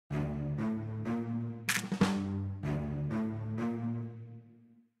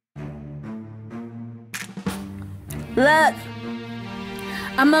Look,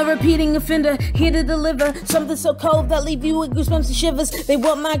 I'm a repeating offender, here to deliver something so cold that leave you with goosebumps and shivers. They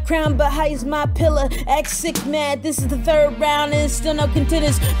want my crown, but high is my pillar. Act sick mad, this is the third round and still no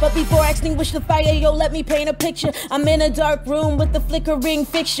contenders. But before I extinguish the fire, yo, let me paint a picture. I'm in a dark room with a flickering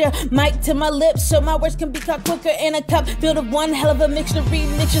fixture. Mic to my lips so my words can be caught quicker. In a cup filled of one hell of a mixture.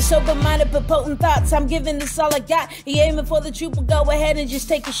 Remixture, sober-minded but potent thoughts. I'm giving this all I got. You aiming for the truth, but go ahead and just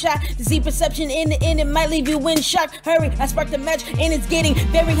take a shot. To see perception in the end, it might leave you in shock. Hurry, I sparked a match and it's getting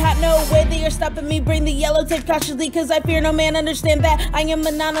very hot. No way they are stopping me. Bring the yellow tape cautiously, cause I fear no man understand that I am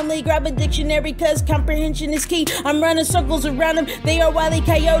an anomaly. Grab a dictionary cause comprehension is key. I'm running circles around them, they are wily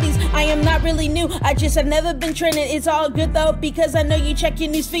coyotes. I am not really new, I just have never been trending. It's all good though, because I know you check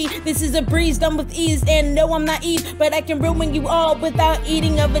your news feed. This is a breeze done with ease, and no I'm naive, but I can ruin you all without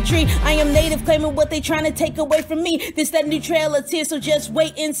eating of a tree. I am native, claiming what they trying to take away from me. This that new trail of tears, so just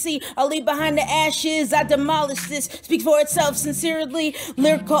wait and see. I'll leave behind the ashes, I demolish this. Speak for itself, sincerely,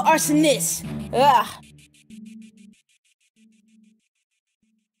 Lyrical Arsonist.